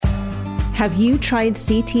Have you tried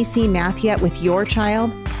CTC Math yet with your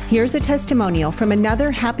child? Here's a testimonial from another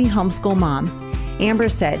happy homeschool mom. Amber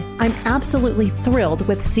said, "I'm absolutely thrilled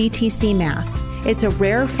with CTC Math. It's a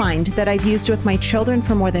rare find that I've used with my children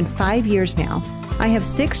for more than 5 years now. I have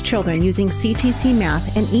 6 children using CTC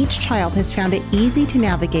Math, and each child has found it easy to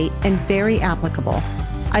navigate and very applicable.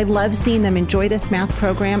 I love seeing them enjoy this math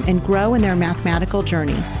program and grow in their mathematical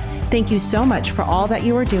journey. Thank you so much for all that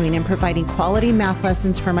you are doing in providing quality math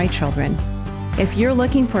lessons for my children." If you're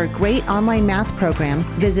looking for a great online math program,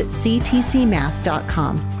 visit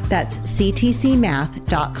ctcmath.com. That's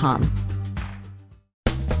ctcmath.com.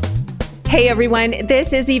 Hey everyone,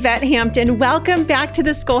 this is Yvette Hampton. Welcome back to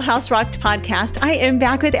the Schoolhouse Rocked podcast. I am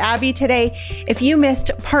back with Abby today. If you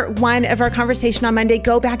missed part 1 of our conversation on Monday,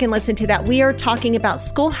 go back and listen to that. We are talking about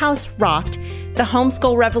Schoolhouse Rocked, the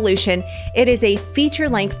Homeschool Revolution. It is a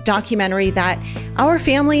feature-length documentary that our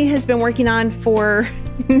family has been working on for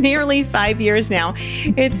nearly 5 years now.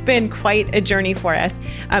 It's been quite a journey for us.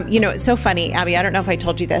 It's so funny, Abby, I don't know if I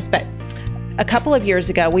told you this, but a couple of years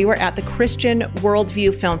ago, we were at the Christian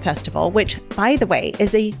Worldview Film Festival, which, by the way,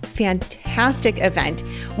 is a fantastic event,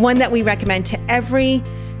 one that we recommend to every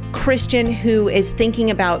Christian who is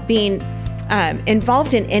thinking about being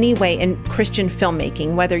involved in any way in Christian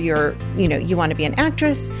filmmaking, whether you want to be an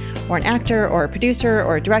actress or an actor or a producer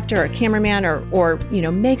or a director or a cameraman or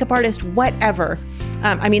makeup artist, whatever.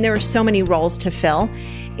 There are so many roles to fill.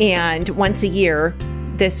 And once a year,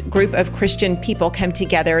 this group of Christian people come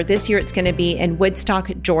together. This year, it's going to be in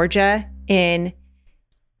Woodstock, Georgia in,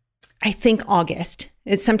 I think, August.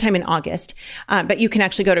 It's sometime in August. But you can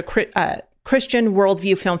actually go to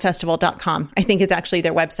ChristianWorldviewFilmFestival.com. I think it's actually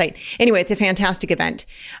their website. Anyway, it's a fantastic event.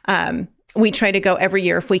 We try to go every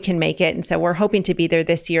year if we can make it. And so we're hoping to be there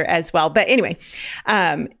this year as well. But anyway,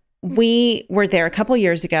 we were there a couple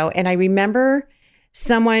years ago, and I remember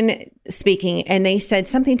someone speaking, and they said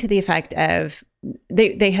something to the effect of,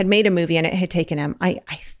 they had made a movie and it had taken them, I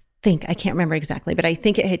can't remember exactly, but I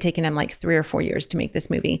think it had taken them like 3 or 4 years to make this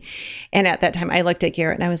movie. And at that time I looked at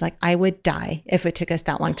Garrett and I was like, I would die if it took us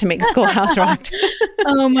that long to make Schoolhouse Rocked.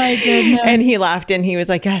 Oh my goodness. And he laughed and he was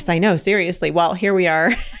like, yes, I know, seriously. Well, here we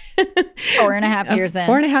are. 4.5 years in.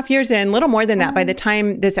 4.5 years in, little more than that. By the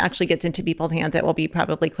time this actually gets into people's hands, it will be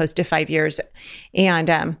probably close to 5 years.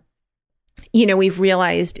 And, we've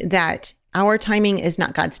realized that our timing is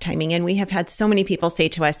not God's timing. And we have had so many people say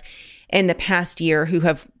to us in the past year who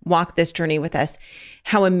have walked this journey with us,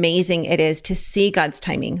 how amazing it is to see God's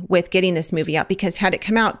timing with getting this movie out. Because had it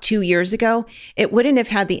come out 2 years ago, it wouldn't have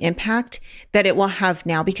had the impact that it will have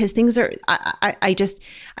now, because things are, I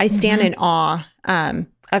stand in awe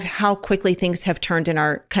of how quickly things have turned in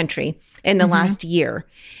our country in the last year.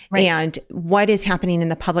 Right. And what is happening in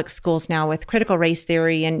the public schools now with critical race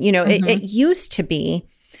theory. And, it used to be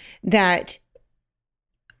that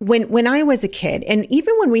when I was a kid, and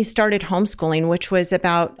even when we started homeschooling, which was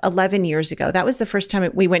about 11 years ago, that was the first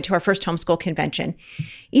time we went to our first homeschool convention.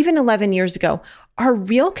 Even 11 years ago, our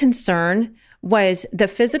real concern was the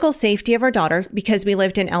physical safety of our daughter, because we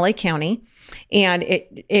lived in LA County, and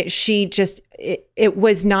it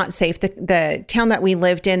was not safe. The town that we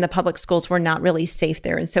lived in, the public schools were not really safe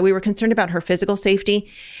there. And so we were concerned about her physical safety.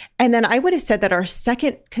 And then I would have said that our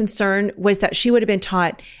second concern was that she would have been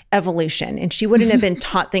taught evolution, and she wouldn't have been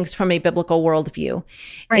taught things from a biblical worldview.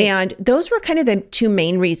 Right. And those were kind of the 2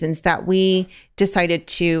 main reasons that we decided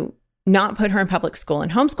to not put her in public school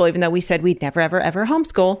and homeschool, even though we said we'd never, ever, ever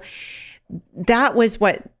homeschool. That was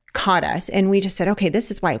what caught us. And we just said, okay, this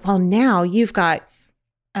is why. Well, now you've got,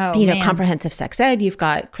 comprehensive sex ed, you've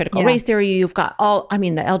got critical race theory, you've got the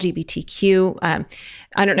LGBTQ. I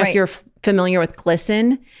don't know if you're familiar with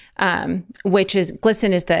GLSEN,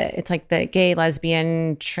 GLSEN is it's like the gay,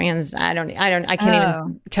 lesbian, trans, I can't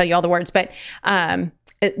even tell you all the words, but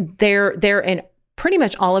they're in pretty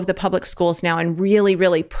much all of the public schools now and really,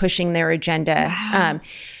 really pushing their agenda. Wow.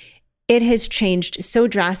 It has changed so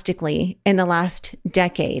drastically in the last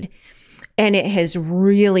decade, and it has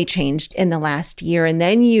really changed in the last year. And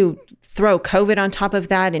then you throw COVID on top of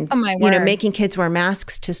that, and making kids wear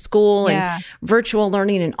masks to school and virtual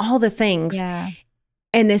learning and all the things. Yeah.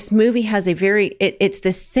 And this movie has it's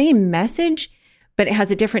the same message, but it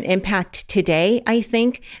has a different impact today, I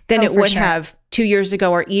think, than it would have 2 years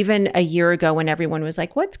ago or even a year ago, when everyone was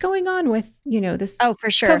like, what's going on with, this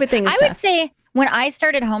for sure. COVID thing and stuff. I would say when I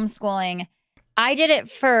started homeschooling, I did it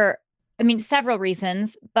for, several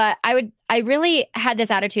reasons, but I really had this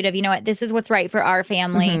attitude of, this is what's right for our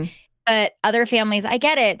family. Mm-hmm. But other families, I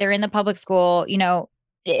get it. They're in the public school,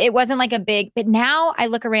 it wasn't like a big, but now I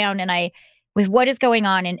look around and with what is going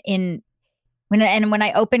on in When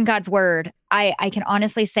I open God's word, I can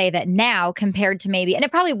honestly say that now compared to maybe, and it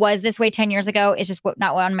probably was this way 10 years ago, it's just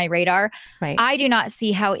not on my radar. Right. I do not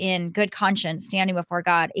see how in good conscience, standing before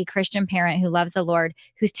God, a Christian parent who loves the Lord,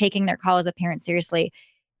 who's taking their call as a parent seriously,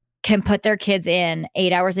 can put their kids in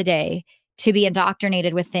 8 hours a day to be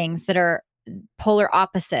indoctrinated with things that are polar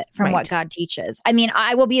opposite from what God teaches. I mean,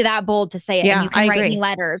 I will be that bold to say it, and you can write me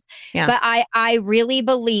letters. But I really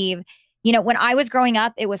believe, when I was growing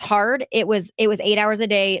up, it was hard. It was 8 hours a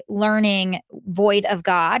day learning void of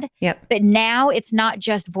God. Yep. But now it's not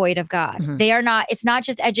just void of God. It's not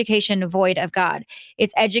just education void of God.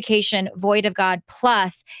 It's education void of God.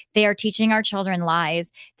 Plus they are teaching our children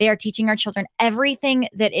lies. They are teaching our children everything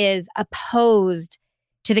that is opposed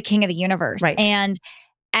to the King of the universe. Right. And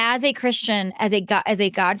as a Christian, as a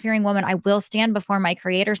God-fearing woman, I will stand before my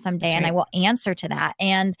Creator someday, and I will answer to that.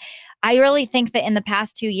 And I really think that in the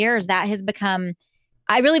past 2 years, that has become,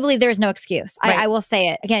 I really believe there is no excuse. I will say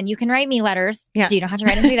it. Again, you can write me letters, so you don't have to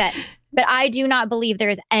write them to that. But I do not believe there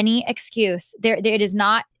is any excuse. It is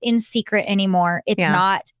not in secret anymore. It's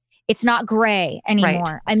not gray anymore.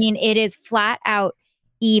 Right. I mean, it is flat out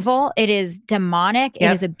evil. It is demonic. It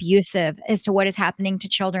is abusive as to what is happening to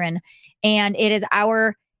children. And it is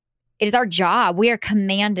our job. We are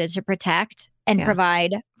commanded to protect and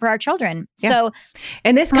provide for our children. So,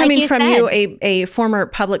 and this coming from you, a former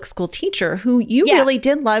public school teacher who you really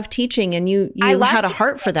did love teaching, and you had a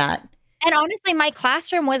heart for that. And honestly, my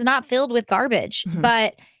classroom was not filled with garbage.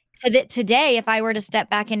 But today, if I were to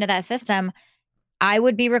step back into that system, I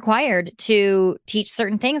would be required to teach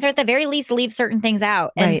certain things, or at the very least, leave certain things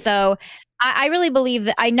out. And so I really believe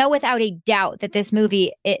that, I know without a doubt that this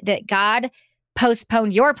movie, that God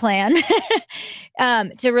postponed your plan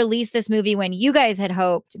to release this movie when you guys had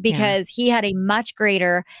hoped, because he had a much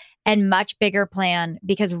greater and much bigger plan.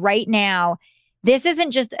 Because right now, this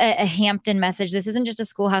isn't just a Hampton message. This isn't just a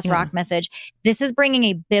Schoolhouse Rock message. This is bringing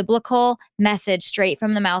a biblical message straight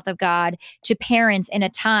from the mouth of God to parents in a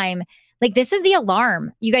time. Like, this is the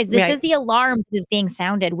alarm. You guys, this is the alarm that is being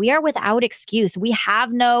sounded. We are without excuse. We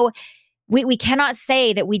have we cannot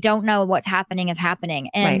say that we don't know what's happening is happening.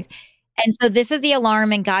 And so this is the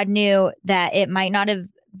alarm, and God knew that it might not have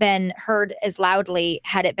been heard as loudly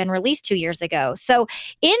had it been released 2 years ago. So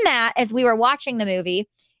in that, as we were watching the movie,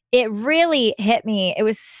 it really hit me. It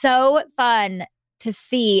was so fun to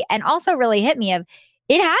see, and also really hit me of,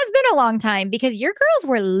 it has been a long time, because your girls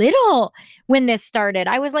were little when this started.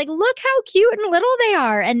 I was like, look how cute and little they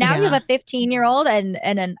are. And now you have a 15-year-old and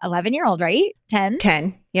an 11-year-old, right? 10?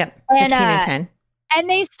 10. Yep. 15 and 10. And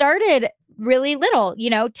they started really little,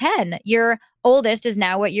 10. Your oldest is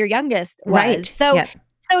now what your youngest was. Right.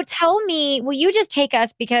 So tell me, will you just take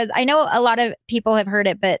us, because I know a lot of people have heard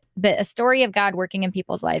it, but a story of God working in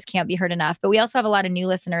people's lives can't be heard enough. But we also have a lot of new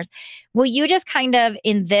listeners. Will you just kind of,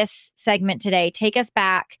 in this segment today, take us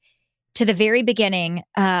back to the very beginning,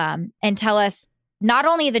 and tell us not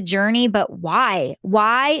only the journey, but why?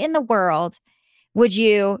 Why in the world would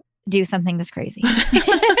you do something this crazy?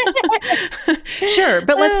 Sure,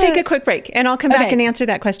 but let's take a quick break, and I'll come back and answer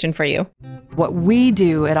that question for you. What we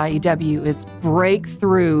do at IEW is break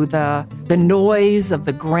through the noise of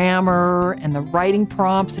the grammar and the writing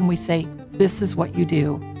prompts, and we say, this is what you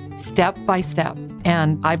do, step by step.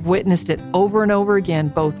 And I've witnessed it over and over again,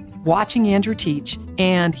 both watching Andrew teach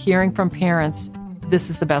and hearing from parents, this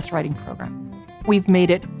is the best writing program. We've made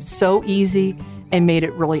it so easy and made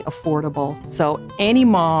it really affordable. So any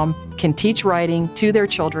mom can teach writing to their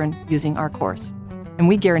children using our course, and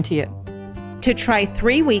we guarantee it. To try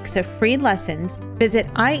 3 weeks of free lessons, visit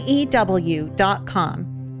IEW.com.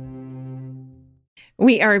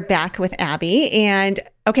 We are back with Abby. And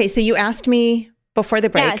okay, so you asked me before the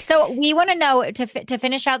break. Yeah, so we want to know, to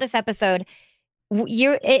finish out this episode,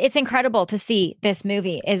 it's incredible to see this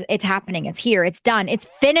movie. It's happening. It's here. It's done. It's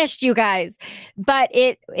finished, you guys. But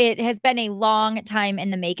it has been a long time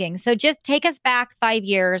in the making. So just take us back 5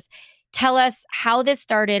 years. Tell us how this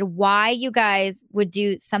started, why you guys would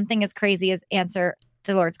do something as crazy as answer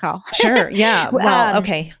the Lord's call. Sure. Yeah. Well,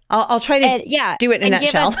 okay. I'll try to do it in a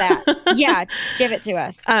nutshell. Give us that. Yeah. Give it to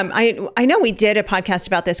us. I know we did a podcast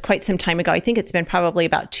about this quite some time ago. I think it's been probably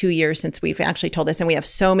about 2 years since we've actually told this, and we have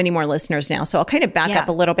so many more listeners now. So I'll kind of back up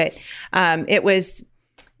a little bit. It was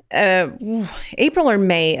April or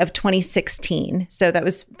May of 2016. So that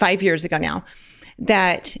was 5 years ago now,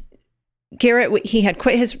 that Garrett, he had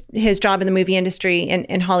quit his job in the movie industry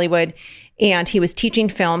in Hollywood, and he was teaching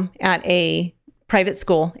film at a private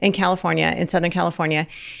school in California, in Southern California.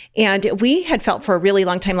 And we had felt for a really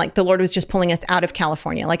long time like the Lord was just pulling us out of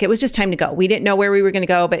California. Like it was just time to go. We didn't know where we were going to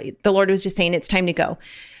go, but the Lord was just saying it's time to go.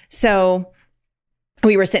 So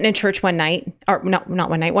we were sitting in church one night, or not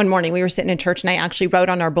one night, one morning, we were sitting in church, and I actually wrote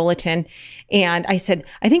on our bulletin, and I said,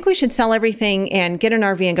 I think we should sell everything and get an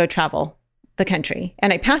RV and go travel the country.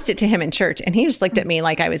 And I passed it to him in church, and he just looked at me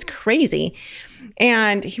like I was crazy.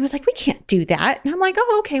 And he was like, we can't do that. And I'm like,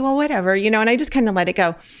 oh, okay, well, whatever, and I just kind of let it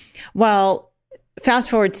go. Well, fast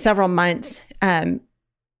forward several months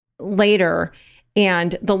later,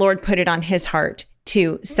 and the Lord put it on his heart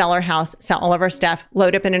to sell our house, sell all of our stuff,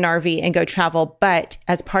 load up in an RV and go travel. But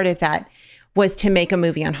as part of that was to make a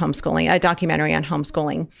movie on homeschooling, a documentary on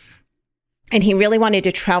homeschooling. And he really wanted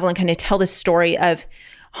to travel and kind of tell the story of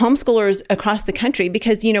homeschoolers across the country,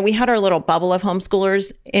 because, we had our little bubble of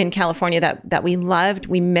homeschoolers in California that we loved.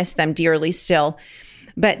 We miss them dearly still,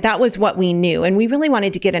 but that was what we knew. And we really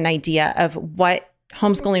wanted to get an idea of what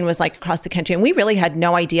homeschooling was like across the country. And we really had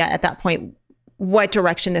no idea at that point what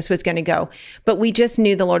direction this was going to go, but we just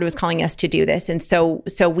knew the Lord was calling us to do this. And so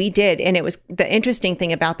we did. And it was, the interesting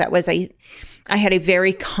thing about that was I had a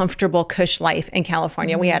very comfortable, cush life in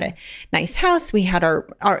California. We had a nice house. We had our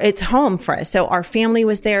it's home for us. So our family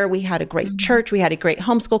was there. We had a great church. We had a great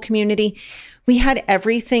homeschool community. We had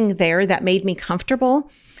everything there that made me comfortable.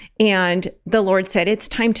 And the Lord said, it's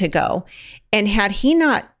time to go. And had he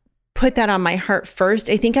not put that on my heart first,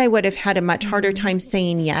 I think I would have had a much harder time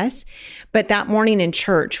saying yes. But that morning in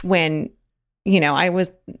church, when, I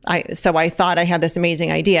thought I had this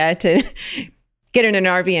amazing idea to get in an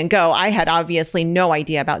RV and go. I had obviously no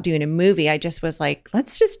idea about doing a movie. I just was like,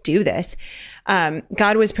 let's just do this.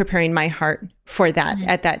 God was preparing my heart for that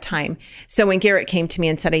at that time. So when Garrett came to me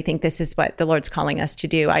and said, I think this is what the Lord's calling us to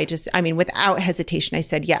do, without hesitation, I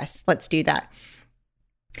said, yes, let's do that.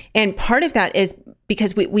 And part of that is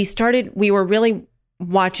because we were really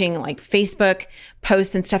watching like Facebook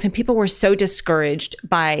posts and stuff, and people were so discouraged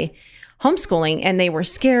by homeschooling, and they were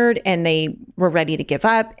scared, and they were ready to give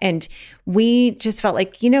up. And we just felt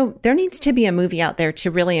like, there needs to be a movie out there to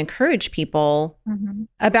really encourage people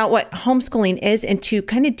about what homeschooling is, and to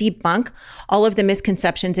kind of debunk all of the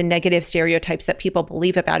misconceptions and negative stereotypes that people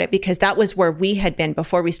believe about it, because that was where we had been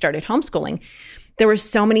before we started homeschooling. There were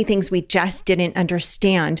so many things we just didn't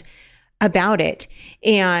understand about it.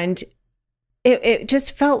 And it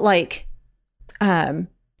just felt like the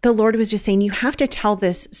Lord was just saying, you have to tell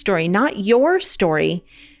this story, not your story,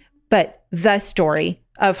 but the story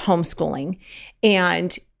of homeschooling,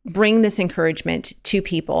 and bring this encouragement to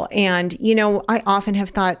people. And, I often have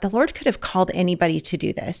thought the Lord could have called anybody to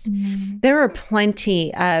do this. There are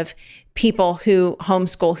plenty of people who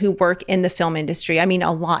homeschool, who work in the film industry. I mean,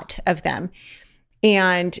 a lot of them.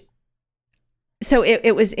 And so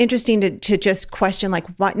it was interesting to just question, like,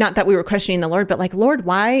 why, not that we were questioning the Lord, but like, Lord,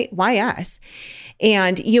 why us?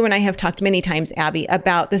 And you and I have talked many times, Abby,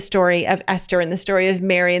 about the story of Esther and the story of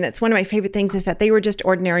Mary. And that's one of my favorite things, is that they were just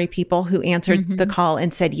ordinary people who answered the call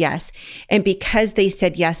and said yes. And because they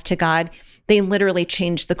said yes to God, they literally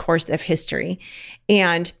changed the course of history.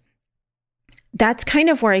 And that's kind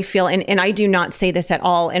of where I feel, and I do not say this at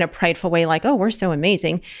all in a prideful way, like, oh, we're so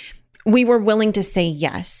amazing. We were willing to say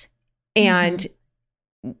yes. And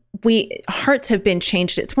hearts have been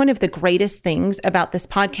changed. It's one of the greatest things about this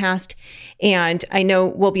podcast, and I know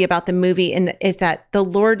will be about the movie, and is that the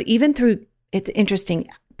Lord, even through, it's interesting,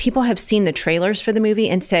 people have seen the trailers for the movie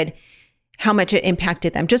and said how much it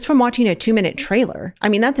impacted them just from watching a 2-minute trailer. I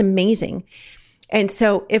mean, that's amazing. And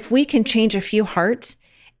so if we can change a few hearts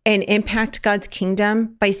and impact God's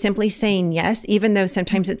kingdom by simply saying yes, even though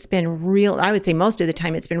sometimes it's been I would say most of the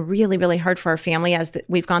time it's been really, really hard for our family as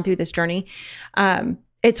we've gone through this journey,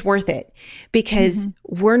 it's worth it, because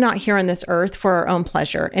we're not here on this earth for our own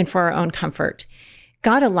pleasure and for our own comfort.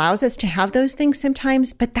 God allows us to have those things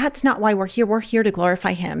sometimes, but that's not why we're here. We're here to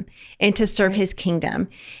glorify him and to serve his kingdom.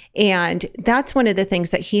 And that's one of the things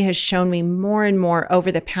that he has shown me more and more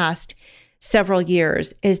over the past several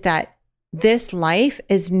years, is that this life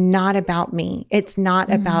is not about me. It's not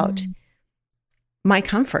about my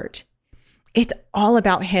comfort. It's all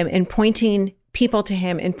about him, and pointing people to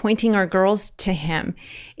him, and pointing our girls to him.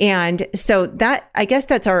 And so that, I guess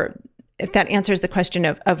that's if that answers the question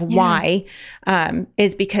of why,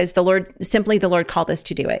 is because the Lord called us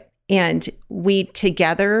to do it. And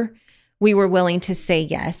we were willing to say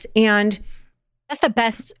yes. And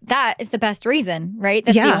that is the best reason, right?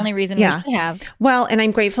 That's the only reason we should have. Well, and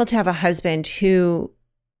I'm grateful to have a husband who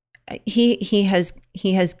he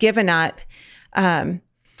has given up.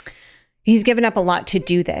 He's given up a lot to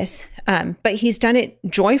do this, but he's done it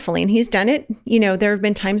joyfully, and he's done it. There have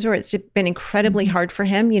been times where it's been incredibly hard for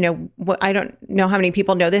him. I don't know how many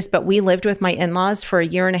people know this, but we lived with my in-laws for a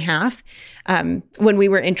year and a half. When we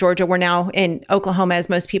were in Georgia. We're now in Oklahoma, as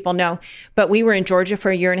most people know, but we were in Georgia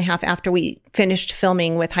for a year and a half after we finished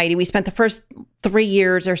filming with Heidi. We spent the first 3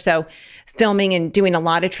 years or so filming and doing a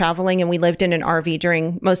lot of traveling, and we lived in an RV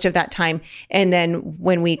during most of that time. And then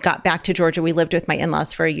when we got back to Georgia, we lived with my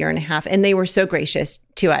in-laws for a year and a half, and they were so gracious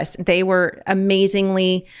to us. They were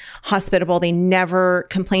amazingly hospitable. They never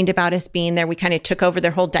complained about us being there. We kind of took over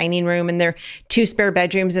their whole dining room and their 2 spare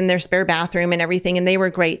bedrooms and their spare bathroom and everything, and they were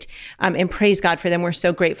great. And praise God for them. We're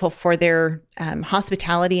so grateful for their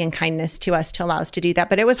hospitality and kindness to us to allow us to do that.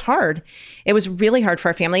 But it was hard. It was really hard for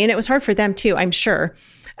our family, and it was hard for them too, I'm sure.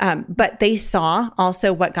 But they saw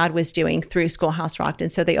also what God was doing through Schoolhouse Rocked.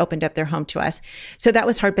 And so they opened up their home to us. So that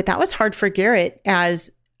was hard, but that was hard for Garrett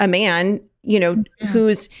as a man,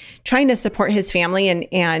 who's trying to support his family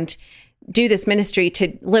and do this ministry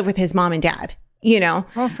to live with his mom and dad,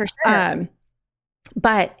 Oh, for sure.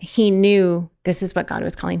 But he knew this is what God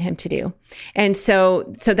was calling him to do. And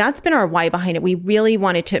so that's been our why behind it. We really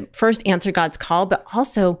wanted to first answer God's call, but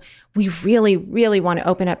also we really, really want to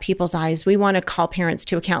open up people's eyes. We want to call parents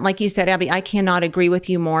to account. Like you said, Abby, I cannot agree with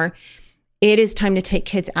you more. It is time to take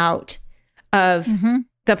kids out of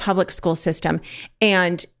the public school system.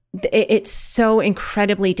 And it's so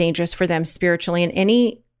incredibly dangerous for them spiritually. And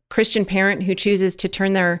any Christian parent who chooses to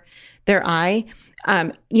turn their eye,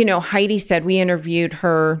 Heidi said, we interviewed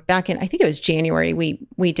her back in, I think it was January.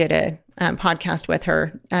 We did a podcast with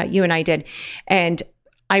her, you and I did. And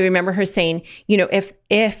I remember her saying, if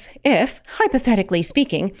hypothetically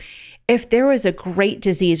speaking, if there was a great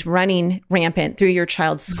disease running rampant through your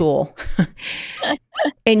child's school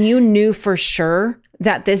and you knew for sure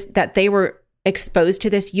that they were exposed to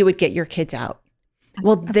this, you would get your kids out.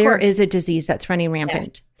 Well, there is a disease that's running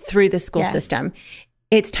rampant through the school system.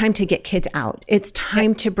 It's time to get kids out. It's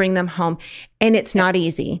time to bring them home. And it's not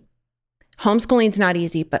easy. Homeschooling's not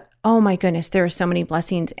easy, but oh my goodness, there are so many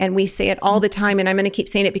blessings. And we say it all the time. And I'm going to keep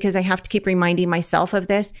saying it because I have to keep reminding myself of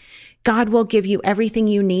this. God will give you everything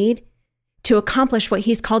you need to accomplish what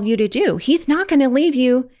he's called you to do. He's not going to leave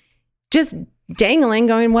you just dangling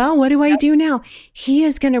going, well, what do I do now? He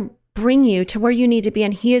is going to bring you to where you need to be.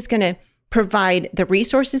 And he is going to provide the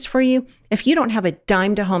resources for you. If you don't have a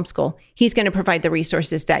dime to homeschool, he's going to provide the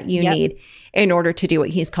resources that you need in order to do what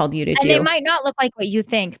he's called you to do. And they might not look like what you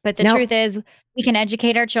think, but the truth is we can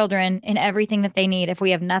educate our children in everything that they need if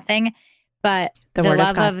we have nothing but the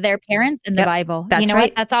love of their parents and the Bible. That's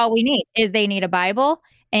what? That's all we need is they need a Bible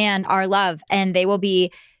and our love, and they will be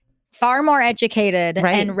far more educated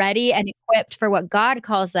and ready and equipped for what God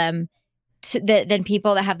calls them than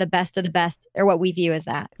people that have the best of the best, or what we view as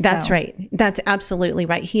that. That's right. That's absolutely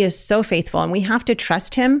right. He is so faithful, and we have to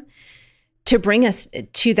trust him to bring us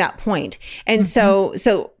to that point. And so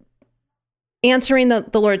answering the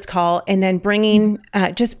Lord's call, and then bringing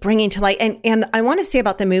to light. And I want to say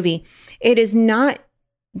about the movie, it is not,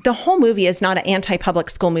 the whole movie is not an anti-public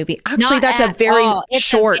school movie. Actually, that's a very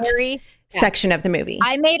short section of the movie.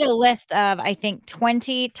 I made a list of, I think,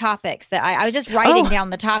 20 topics that I was just writing down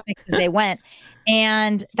the topics as they went.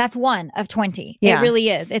 And that's one of 20. It really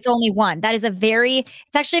is. It's only one. That is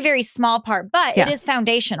it's actually a very small part, but it is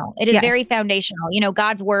foundational. It is very foundational.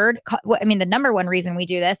 God's word. The number one reason we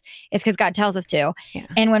do this is because God tells us to. Yeah.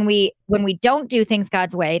 And when we don't do things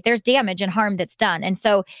God's way, there's damage and harm that's done. And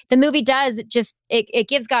so the movie does it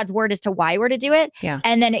gives God's word as to why we're to do it. Yeah.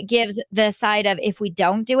 And then it gives the side of, if we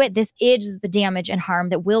don't do it, this is the damage and harm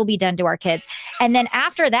that will be done to our kids. And then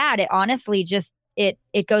after that, it honestly just,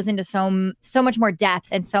 it goes into so much more depth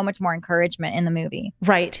and so much more encouragement in the movie.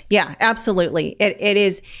 Right. Yeah, absolutely. It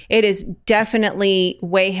is definitely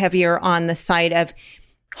way heavier on the side of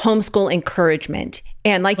homeschool encouragement.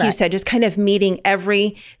 And like you said, just kind of meeting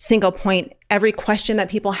every single point, every question that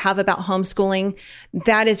people have about homeschooling.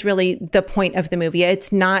 That is really the point of the movie.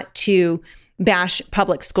 It's not to bash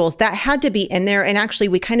public schools. That had to be in there. And actually,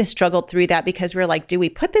 we kind of struggled through that because we're like, do we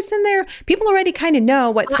put this in there? People already kind of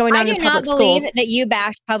know what's going on in public schools. I do not believe that you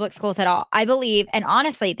bash public schools at all. I believe, and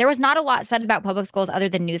honestly, there was not a lot said about public schools other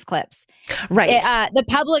than news clips. Right. The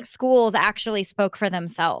public schools actually spoke for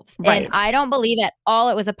themselves. Right. And I don't believe at all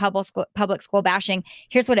it was a public school bashing.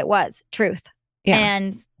 Here's what it was: truth. Yeah.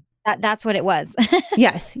 And that's what it was.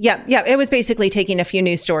 Yes. Yeah. Yeah. It was basically taking a few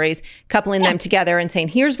news stories, coupling them together and saying,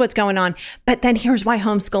 here's what's going on. But then here's why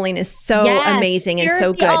homeschooling is so amazing and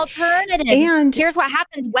so good. Alternative. And here's what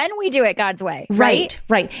happens when we do it God's way. Right.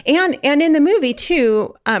 And in the movie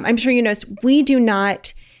too, I'm sure you noticed, we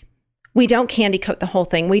don't candy coat the whole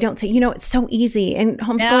thing. We don't say, it's so easy and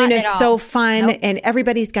homeschooling is so fun and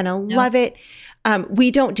everybody's going to love it.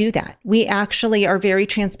 We don't do that. We actually are very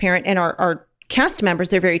transparent and are cast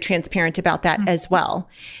members are very transparent about that as well.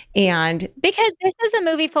 And because this is a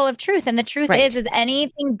movie full of truth, and the truth is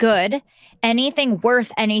anything good, anything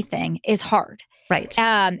worth anything is hard. Right.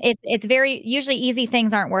 It's very usually easy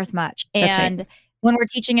things aren't worth much. And when we're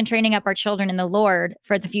teaching and training up our children in the Lord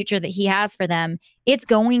for the future that He has for them, it's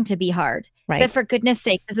going to be hard. Right. But for goodness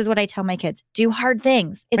sake, this is what I tell my kids: do hard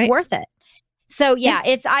things. It's worth it. So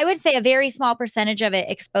it's, I would say a very small percentage of it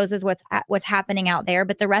exposes what's happening out there,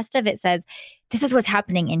 but the rest of it says, this is what's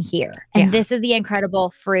happening in here. And this is the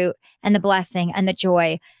incredible fruit and the blessing and the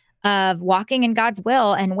joy of walking in God's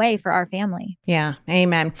will and way for our family. Yeah.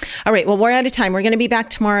 Amen. All right. Well, we're out of time. We're going to be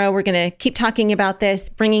back tomorrow. We're going to keep talking about this,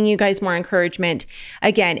 bringing you guys more encouragement.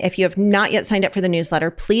 Again, if you have not yet signed up for the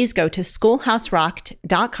newsletter, please go to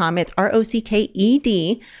schoolhouserocked.com. It's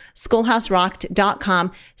ROCKED,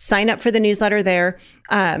 schoolhouserocked.com. Sign up for the newsletter there.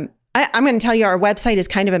 I'm going to tell you, our website is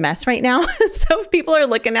kind of a mess right now. So if people are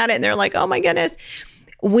looking at it and they're like, oh my goodness,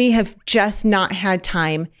 we have just not had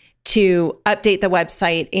time to update the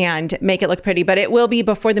website and make it look pretty, but it will be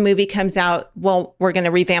before the movie comes out. Well, we're going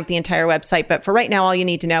to revamp the entire website, but for right now, all you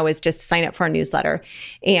need to know is just sign up for our newsletter,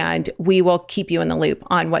 and we will keep you in the loop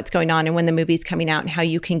on what's going on and when the movie's coming out and how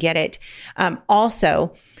you can get it.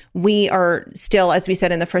 Also, we are still, as we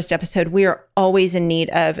said in the first episode, we are always in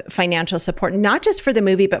need of financial support, not just for the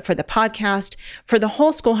movie, but for the podcast, for the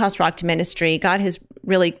whole Schoolhouse Rocked ministry. God has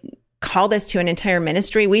really called us to an entire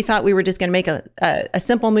ministry. We thought we were just going to make a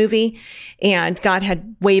simple movie, and God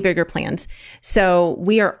had way bigger plans. So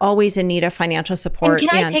we are always in need of financial support. And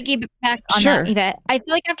can I piggyback on that, Yvette? I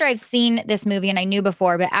feel like after I've seen this movie, and I knew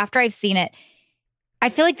before, but after I've seen it, I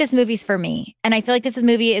feel like this movie's for me. And I feel like this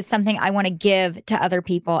movie is something I want to give to other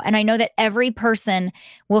people. And I know that every person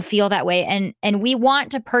will feel that way. And we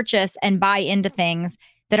want to purchase and buy into things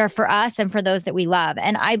that are for us and for those that we love.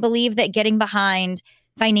 And I believe that getting behind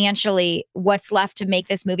financially what's left to make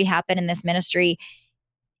this movie happen in this ministry,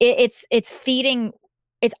 it's feeding,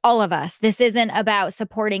 it's all of us. This isn't about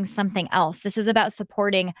supporting something else. This is about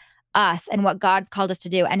supporting us and what God's called us to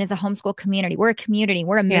do. And as a homeschool community, we're a community,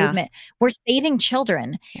 we're a movement, we're saving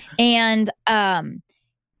children. And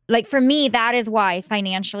like for me, that is why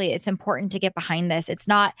financially it's important to get behind this. It's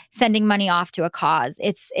not sending money off to a cause.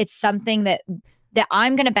 It's something that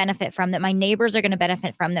I'm going to benefit from, that my neighbors are going to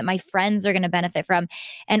benefit from, that my friends are going to benefit from,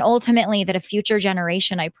 and ultimately that a future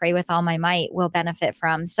generation, I pray with all my might, will benefit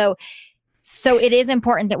from. So it is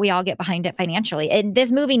important that we all get behind it financially. And this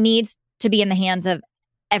movie needs to be in the hands of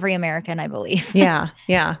every American, I believe. Yeah.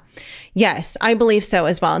 Yes, I believe so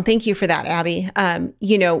as well. And thank you for that, Abby.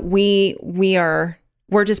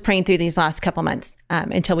 We're just praying through these last couple months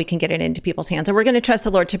until we can get it into people's hands. And we're going to trust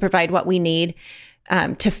the Lord to provide what we need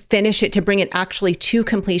to finish it, to bring it actually to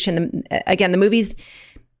completion. Again, the movie's,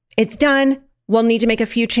 it's done. We'll need to make a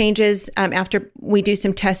few changes after we do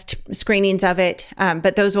some test screenings of it,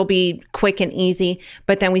 but those will be quick and easy.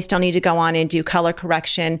 But then we still need to go on and do color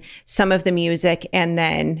correction, some of the music, and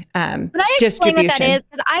then distribution. Can I explain what that is?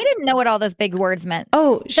 Because I didn't know what all those big words meant.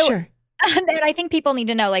 Oh, sure. And I think people need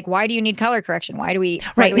to know, like, why do you need color correction? Why do we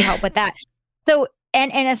help with that? So,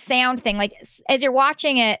 and a sound thing, like as you're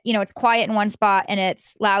watching it, it's quiet in one spot and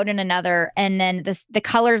it's loud in another. And then the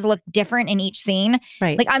colors look different in each scene.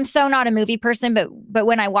 Right. Like I'm so not a movie person, but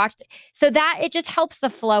when I watched, so that it just helps the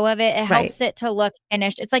flow of it. It helps it to look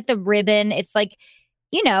finished. It's like the ribbon. It's like,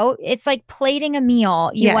 it's like plating a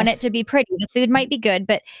meal. You want it to be pretty. The food might be good,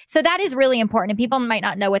 but so that is really important. And people might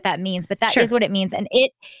not know what that means, but that is what it means. And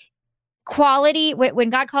quality,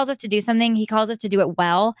 when God calls us to do something, he calls us to do it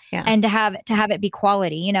well and to have it be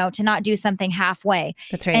quality, to not do something halfway.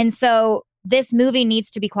 That's right. And so this movie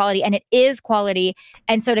needs to be quality, and it is quality.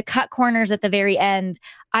 And so to cut corners at the very end,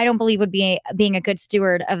 I don't believe would be being a good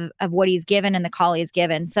steward of what he's given and the call he's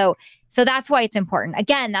given. So that's why it's important.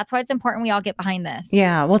 Again, that's why it's important we all get behind this.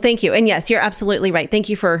 Yeah. Well, thank you. And yes, you're absolutely right. Thank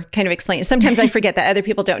you for kind of explaining. Sometimes I forget that other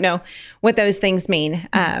people don't know what those things mean.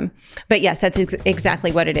 But yes, that's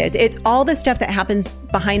exactly what it is. It's all the stuff that happens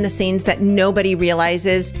behind the scenes that nobody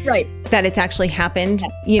realizes that it's actually happened.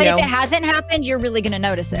 But if it hasn't happened, you're really going to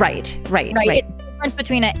notice it. Right. It's the difference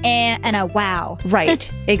between an and a wow. Right.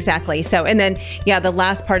 Exactly. So, and then, the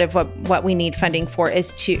last part of what we need funding for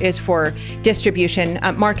is for distribution,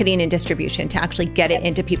 marketing and distribution, to actually get it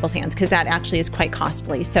into people's hands, because that actually is quite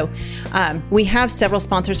costly. So we have several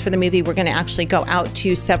sponsors for the movie. We're going to actually go out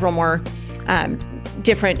to several more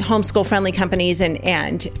different homeschool friendly companies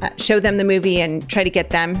and show them the movie and try to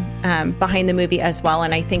get them behind the movie as well.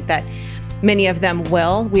 And I think that many of them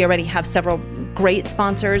will. We already have several great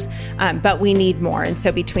sponsors, but we need more. And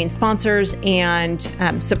so between sponsors and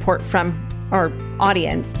support from our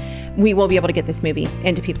audience, we will be able to get this movie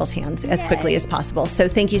into people's hands as quickly as possible. So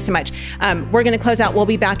thank you so much. We're going to close out. We'll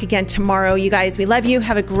be back again tomorrow. You guys, we love you.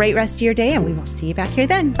 Have a great rest of your day, and we will see you back here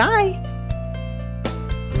then. Bye.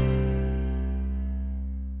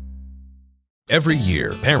 Every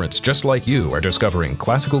year, parents just like you are discovering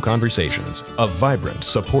Classical Conversations, a vibrant,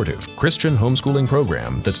 supportive Christian homeschooling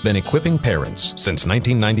program that's been equipping parents since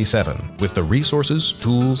 1997 with the resources,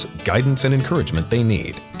 tools, guidance, and encouragement they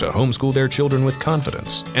need to homeschool their children with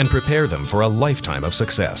confidence and prepare them for a lifetime of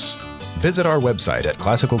success. Visit our website at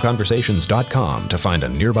classicalconversations.com to find a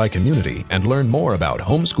nearby community and learn more about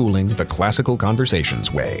homeschooling the Classical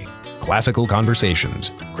Conversations way. Classical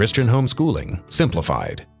Conversations, Christian homeschooling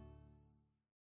simplified.